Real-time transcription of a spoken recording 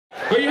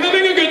Are you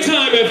having a good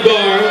time at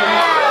Bar?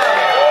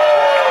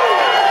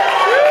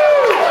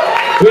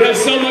 We have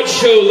so much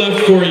show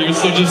left for you,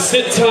 so just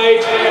sit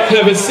tight,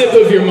 have a sip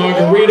of your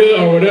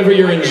margarita or whatever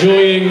you're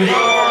enjoying.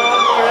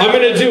 I'm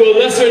gonna do a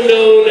lesser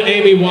known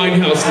Amy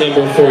Winehouse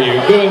number for you.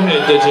 Go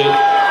ahead, Digit.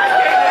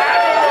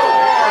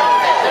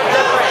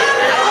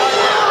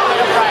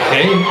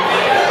 Hey.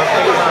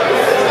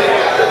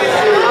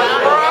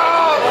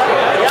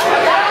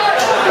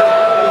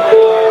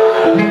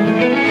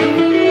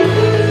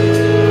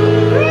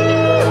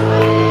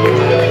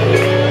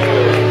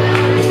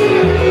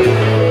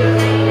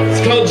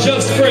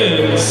 Just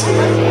friends.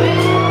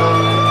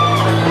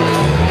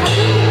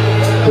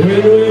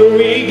 When will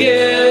we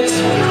get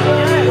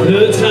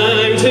the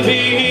time to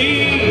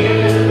be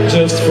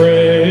just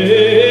friends?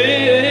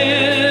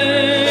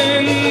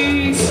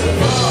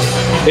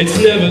 It's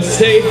never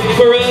safe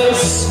for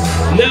us,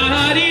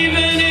 not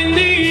even in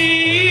the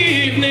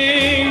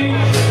evening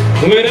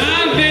when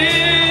I've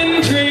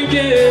been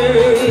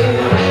drinking,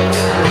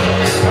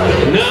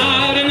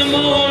 not in the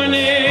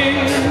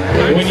morning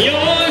when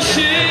your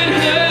shit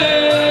hurts.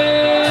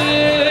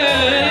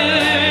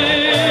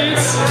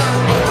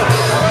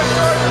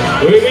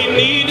 When we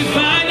need to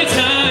find a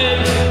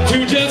time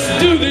to just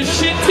do this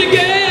shit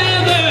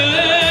together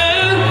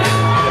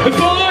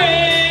before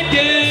it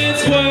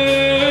gets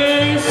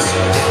worse.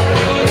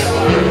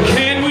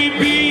 Can we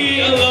be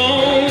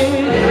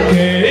alone?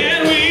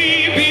 Can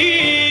we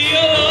be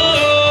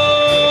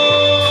alone?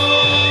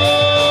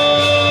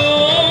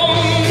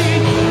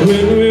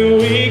 When will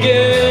we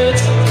get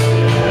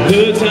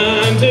the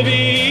time to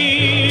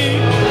be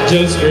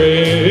just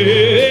friends?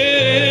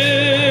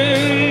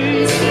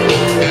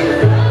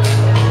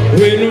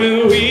 When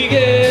will we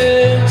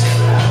get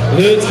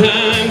the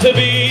time to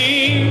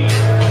be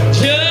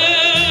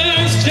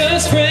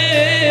just friends?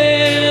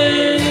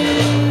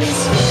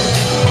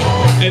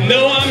 And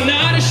no, I'm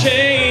not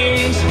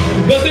ashamed,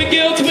 but the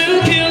guilt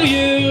will kill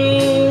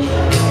you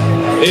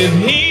if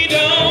he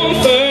don't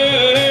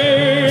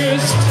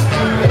first.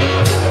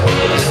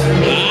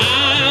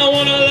 I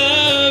wanna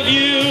love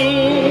you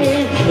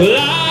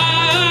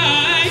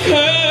like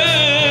her.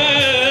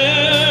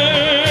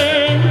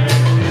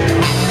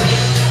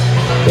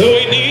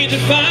 We need to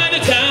find a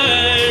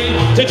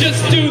time to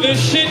just do this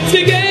shit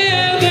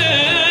together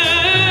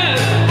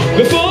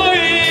before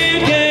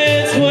it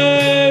gets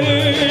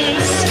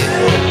worse.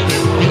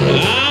 I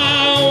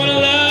wanna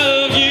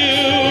love you,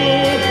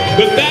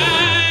 but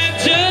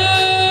that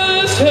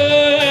just hurts.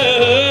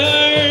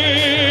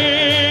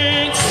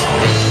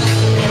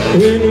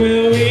 When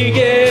will we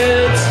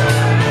get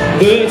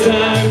the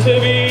time to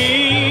be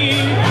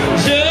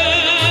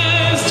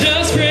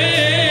just friends?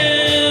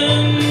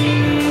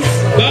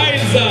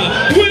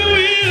 When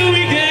will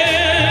we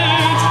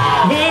get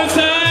the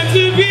time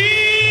to be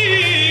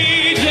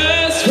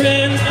just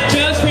friends,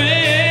 just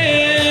friends?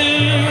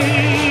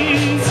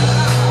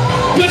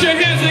 Put your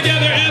hands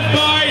together,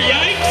 F-Bar,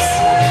 yikes!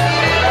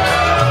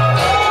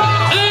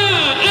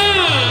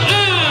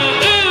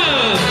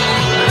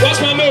 Watch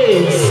my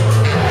moves.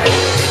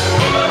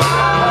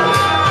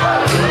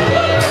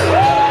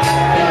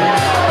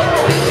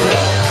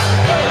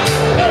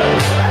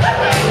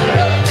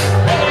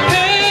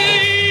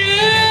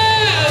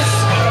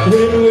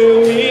 When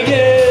will we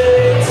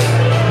get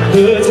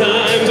the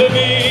time to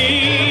be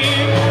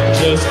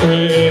just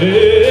friends?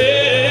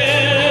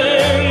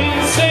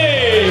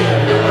 Say,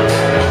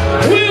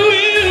 when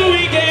will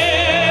we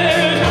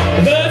get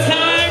the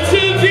time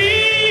to be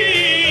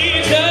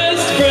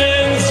just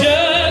friends,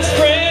 just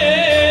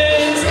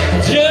friends,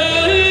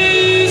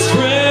 just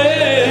friends?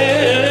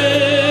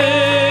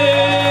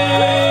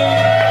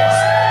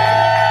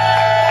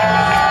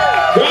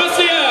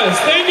 Gracias,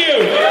 thank you.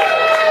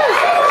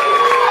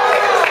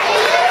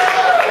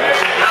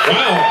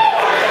 Wow,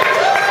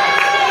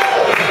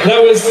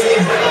 that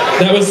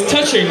was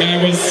touching. I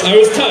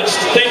was touched.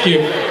 Thank you.